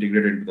have to be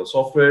integrated into the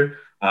software.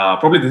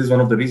 Probably this is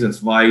one of the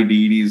reasons why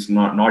DED is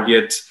not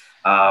yet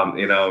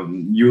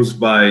used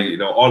by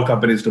all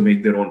companies to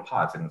make their own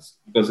parts,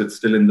 because it's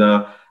still in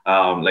the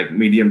like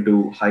medium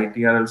to high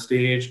TRL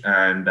stage,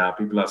 and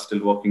people are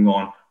still working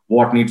on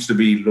what needs to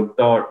be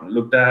looked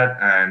at,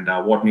 and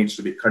what needs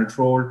to be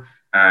controlled,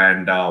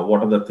 and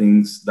what are the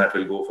things that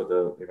will go for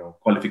the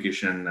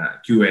qualification,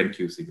 QA and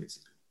QC,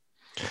 basically.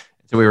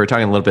 So we were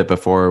talking a little bit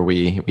before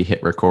we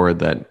hit record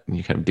that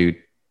you kind of do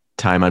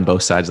time on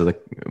both sides of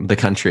the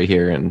country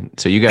here, and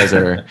so you guys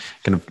are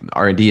kind of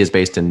R&D is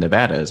based in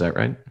Nevada, is that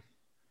right?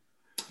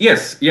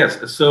 Yes.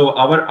 So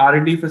our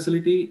R&D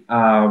facility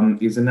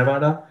is in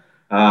Nevada.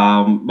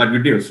 But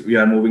good news, we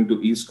are moving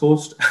to East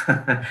Coast.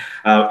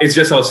 It's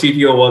just our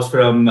CTO was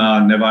from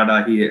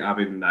Nevada.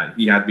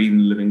 He had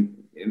been living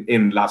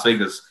in Las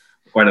Vegas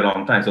quite a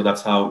long time, so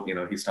that's how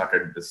he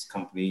started this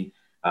company,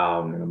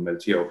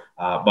 Meltio.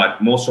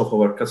 But most of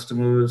our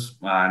customers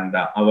and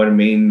our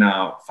main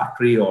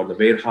factory or the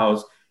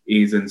warehouse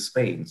is in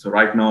Spain. So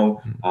right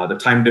now, the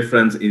time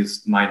difference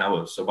is 9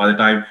 hours. So by the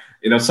time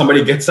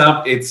somebody gets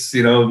up, it's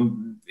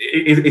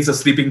it's a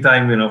sleeping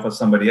time for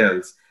somebody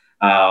else.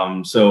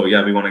 So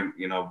yeah, we want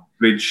to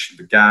bridge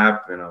the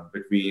gap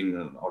between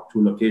our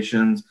two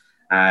locations,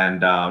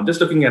 and just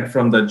looking at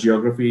from the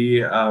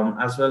geography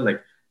as well,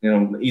 like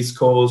the East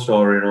Coast,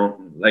 or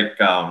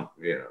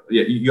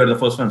you're the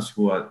first ones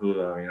who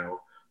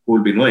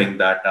will be knowing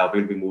that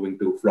we'll be moving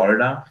to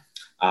Florida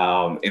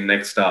in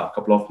next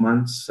couple of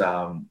months.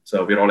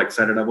 So we're all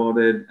excited about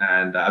it,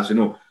 and as you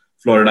know,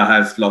 Florida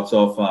has lots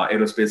of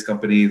aerospace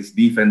companies,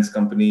 defense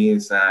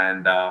companies,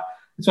 and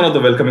it's one of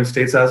the welcoming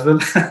states as well,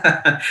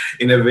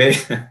 in a way.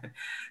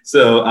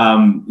 So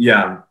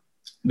yeah,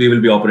 we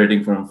will be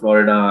operating from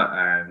Florida,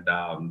 and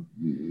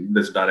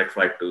this direct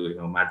flight to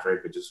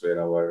Madrid, which is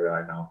where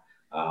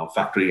our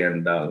factory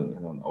and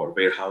our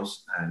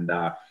warehouse. And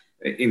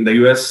in the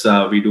US,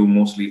 we do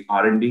mostly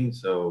R&D.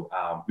 So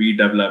we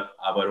develop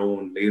our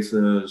own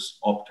lasers,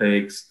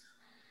 optics,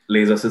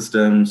 laser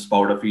systems,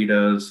 powder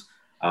feeders.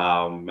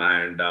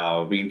 And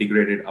we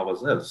integrate it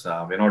ourselves.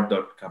 We're not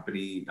the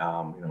company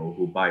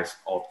who buys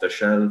off the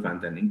shelf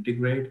and then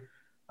integrate.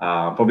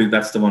 Probably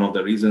that's one of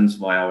the reasons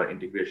why our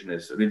integration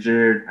is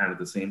rigid, and at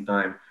the same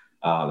time,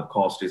 the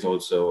cost is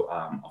also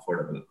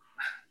affordable.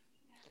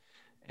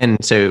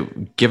 And so,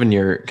 given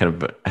your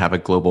kind of have a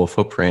global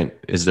footprint,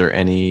 is there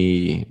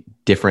any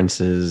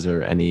differences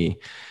or any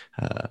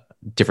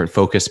different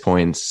focus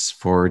points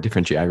for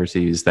different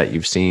geographies that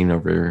you've seen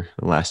over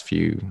the last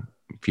few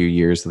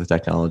years of the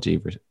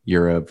technology,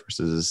 Europe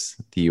versus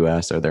the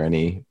US? Are there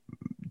any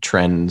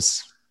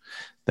trends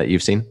that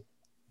you've seen?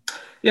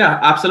 Yeah,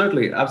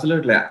 absolutely. I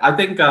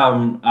think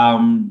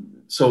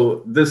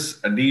so. This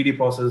DED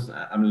process.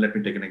 Let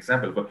me take an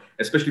example. But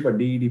especially for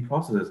DED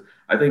processes,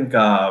 I think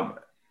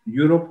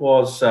Europe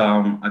was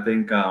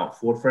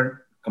forefront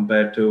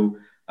compared to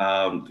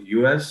the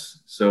US.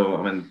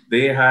 So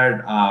they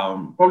had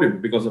probably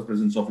because of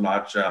presence of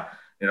large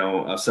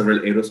several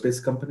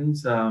aerospace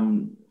companies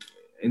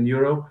in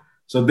Europe.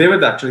 So they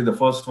were actually the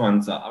first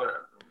ones,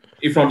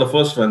 if not the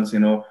first ones,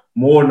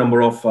 more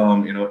number of,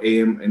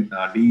 AM and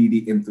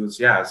DED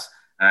enthusiasts.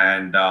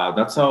 And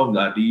that's how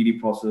the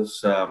DED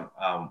process,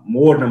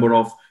 more number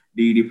of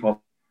DED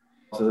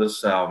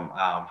processes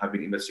have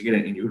been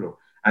investigated in Europe.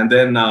 And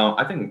then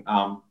I think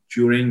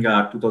during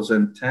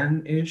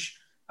 2010-ish,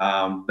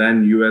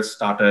 then US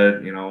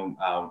started,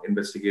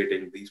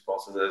 investigating these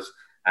processes.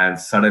 And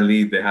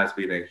suddenly there has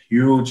been a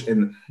huge,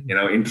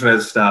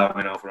 interest,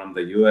 from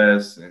the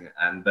US,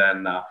 and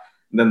then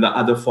the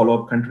other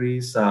follow-up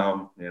countries,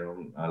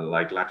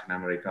 like Latin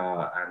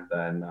America, and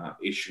then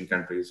Asian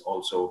countries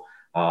also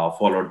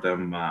followed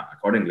them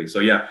accordingly. So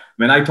yeah,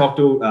 when I talk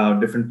to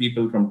different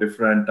people from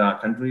different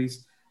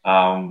countries,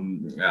 I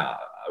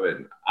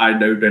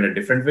do it in a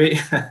different way.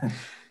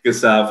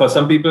 Because for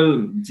some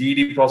people,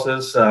 GED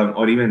process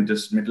or even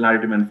just metal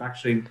additive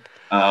manufacturing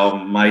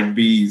might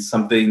be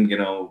something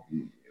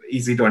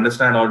easy to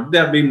understand, or they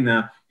have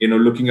been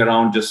looking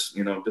around, just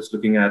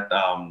looking at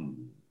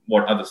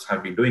what others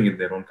have been doing in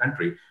their own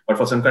country. But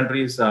for some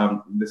countries,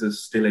 this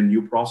is still a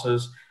new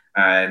process,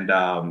 and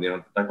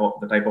the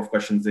type of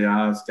questions they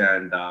ask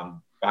and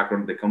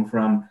background they come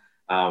from.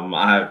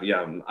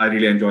 I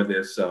really enjoyed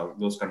this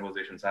those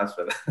conversations as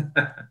well.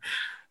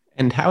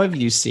 And how have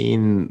you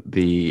seen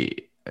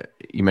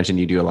you mentioned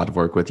you do a lot of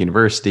work with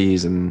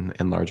universities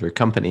and larger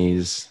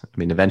companies. I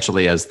mean,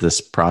 eventually as this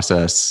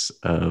process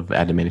of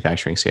additive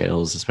manufacturing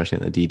scales, especially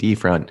on the DD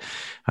front,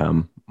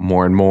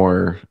 more and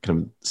more kind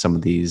of some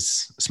of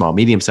these small,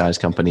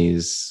 medium-sized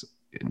companies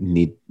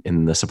need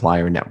in the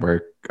supplier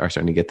network are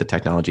starting to get the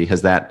technology.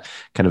 Has that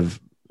kind of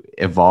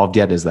evolved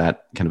yet? Is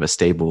that kind of a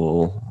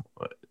stable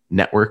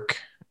network,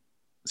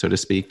 so to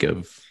speak,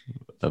 of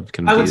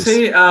kind of I would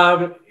say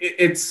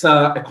it's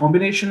a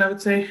combination. I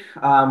would say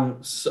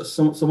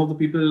some of the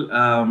people,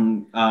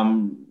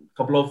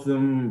 couple of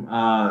them,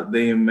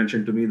 they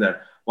mentioned to me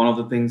that one of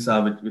the things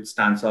which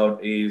stands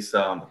out is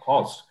the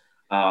cost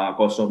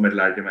of metal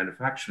additive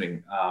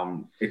manufacturing.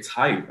 It's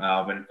high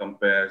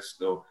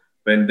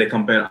when they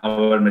compare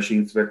our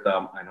machines with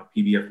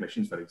PBF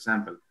machines, for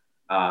example.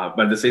 But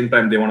at the same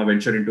time, they want to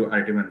venture into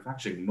additive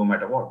manufacturing no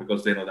matter what,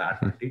 because they know the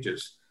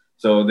advantages.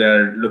 So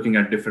they're looking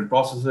at different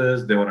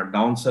processes. They want to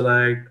down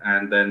select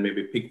and then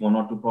maybe pick one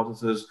or two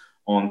processes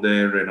on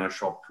their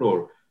shop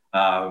floor.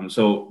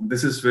 So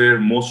this is where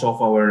most of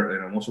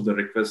the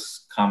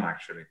requests come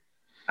actually.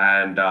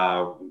 And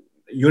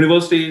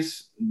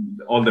universities,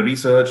 all the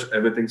research,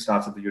 everything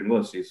starts at the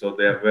university. So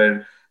there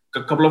were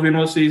a couple of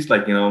universities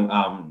like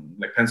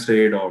like Penn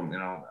State or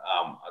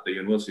other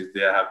universities.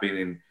 They have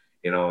been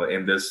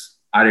in this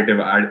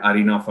additive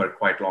arena for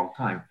quite a long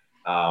time.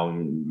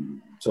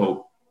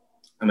 So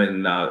I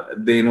mean,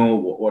 they know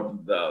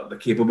what the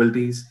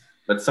capabilities,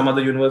 but some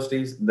other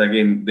universities,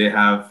 again, they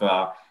have,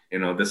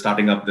 they're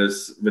starting up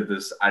with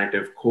this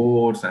additive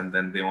course, and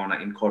then they want to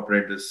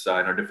incorporate this,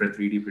 different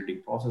 3D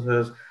printing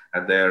processes,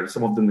 and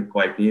some of them are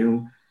quite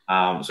new.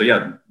 So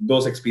yeah,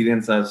 those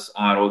experiences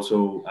are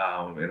also,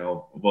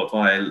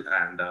 worthwhile,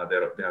 and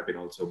they have been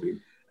also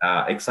been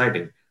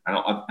exciting.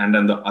 And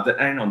then the other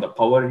end, on the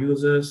power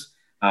users,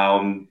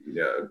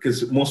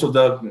 because most of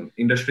the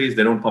industries,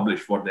 they don't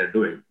publish what they're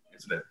doing.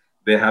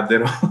 They have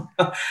their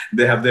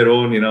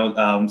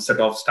own, set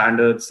of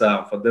standards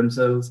for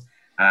themselves,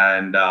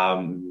 and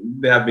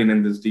they have been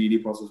in this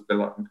DED process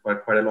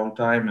quite a long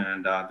time,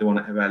 and they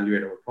want to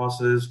evaluate our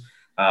process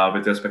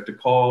with respect to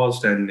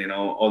cost and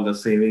all the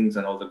savings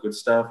and all the good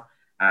stuff,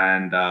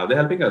 and they're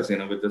helping us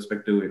with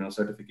respect to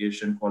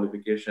certification,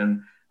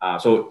 qualification.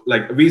 So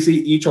like we see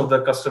each of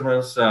the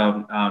customers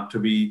to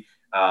be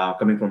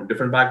coming from a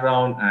different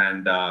background,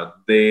 and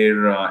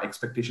their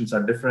expectations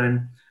are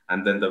different.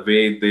 And then the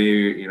way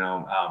they,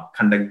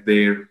 conduct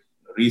their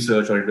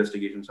research or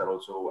investigations are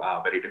also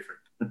very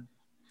different.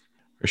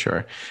 For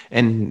sure.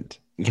 And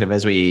kind of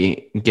as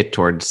we get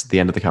towards the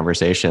end of the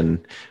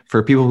conversation,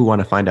 for people who want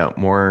to find out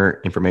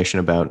more information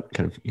about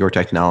kind of your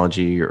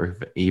technology or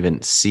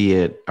even see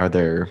it, are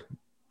there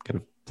kind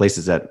of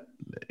places that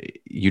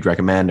you'd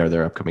recommend? Are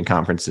there upcoming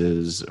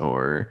conferences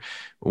or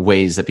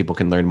ways that people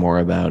can learn more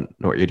about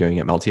what you're doing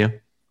at Meltio?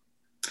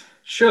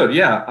 Sure.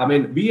 Yeah. I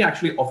mean, we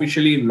actually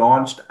officially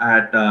launched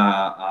at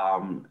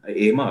AMA,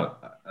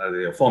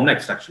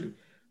 Formnext actually.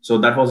 So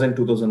that was in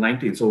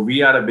 2019. So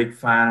we are a big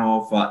fan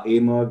of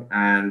AMA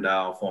and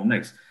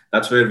Formnext.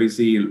 That's where we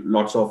see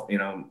lots of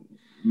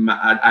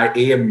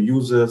AM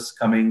users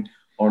coming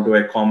onto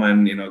a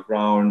common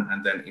ground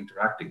and then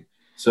interacting.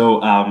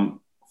 So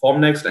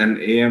Formnext and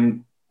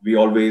AM, we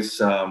always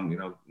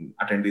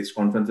attend these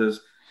conferences.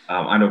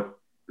 I know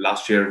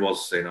last year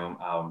was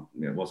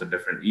was a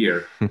different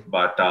year,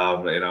 but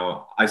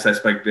I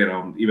suspect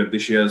even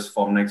this year's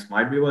Formnext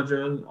might be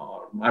virtual,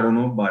 or I don't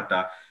know, but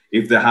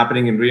if they're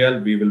happening in real,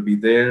 we will be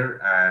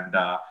there. And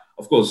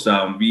of course,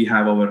 we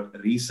have our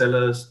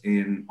resellers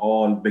in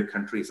all big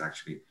countries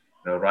actually,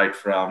 right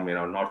from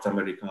North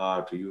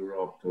America to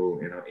Europe to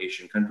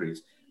Asian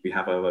countries. We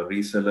have our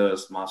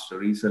resellers, master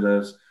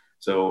resellers.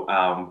 So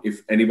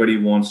if anybody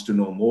wants to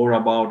know more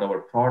about our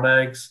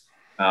products,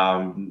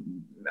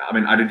 I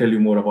mean, I didn't tell you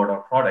more about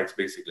our products,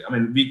 basically. I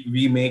mean,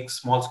 we make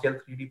small scale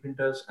 3D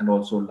printers and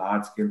also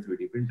large scale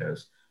 3D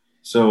printers.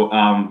 So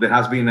there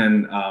has been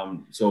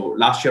so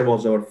last year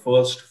was our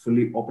first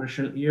fully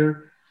operational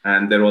year,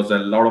 and there was a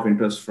lot of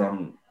interest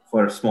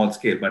for small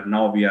scale, but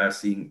now we are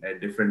seeing a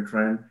different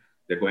trend.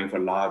 They're going for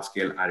large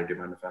scale additive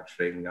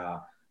manufacturing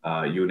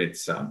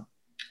units.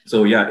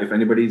 So yeah, if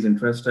anybody is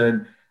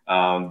interested,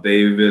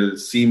 they will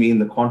see me in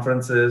the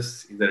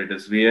conferences, either it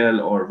is real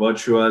or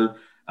virtual.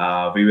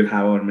 We will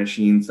have our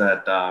machines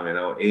at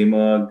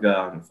AMUG,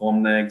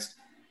 Formnext,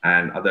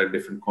 and other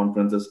different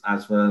conferences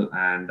as well.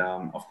 And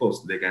of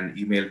course, they can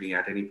email me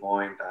at any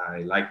point.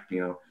 I like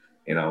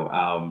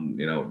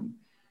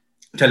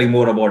telling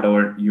more about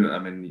our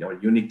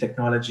unique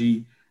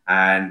technology,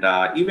 and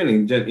even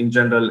in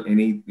general,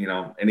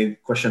 any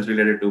questions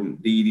related to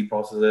DED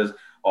processes,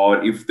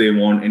 or if they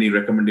want any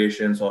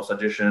recommendations or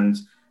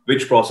suggestions,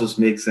 which process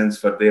makes sense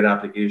for their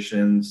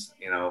applications,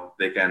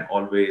 they can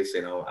always,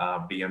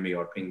 DM me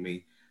or ping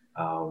me.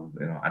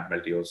 at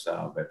Meltio's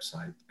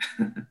website.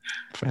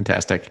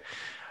 Fantastic.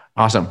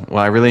 Awesome. Well,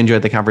 I really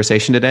enjoyed the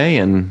conversation today,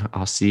 and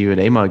I'll see you at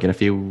AMUG in a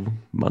few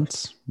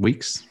months,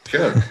 weeks.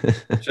 Sure.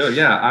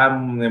 Yeah,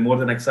 I'm more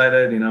than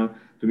excited,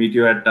 to meet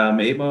you at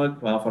AMUG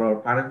for our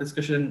panel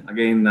discussion.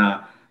 Again,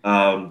 that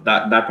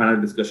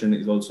panel discussion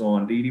is also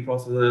on DD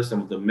processes,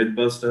 some of the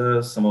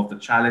mythbusters, some of the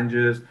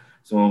challenges.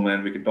 So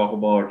when we can talk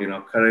about,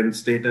 current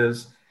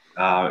status.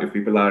 If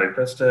people are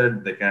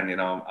interested, they can,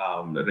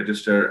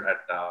 register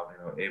at,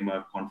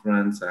 AMUG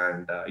conference.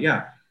 And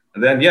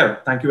and then,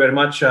 thank you very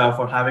much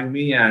for having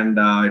me. And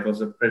it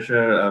was a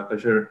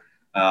pleasure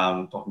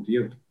talking to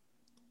you.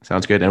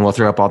 Sounds good. And we'll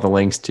throw up all the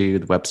links to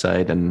the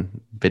website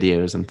and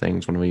videos and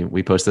things when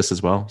we post this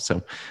as well.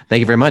 So thank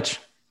you very much.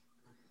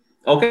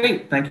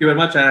 Okay. Thank you very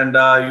much. And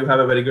you have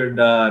a very good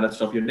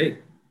rest of your day.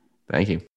 Thank you.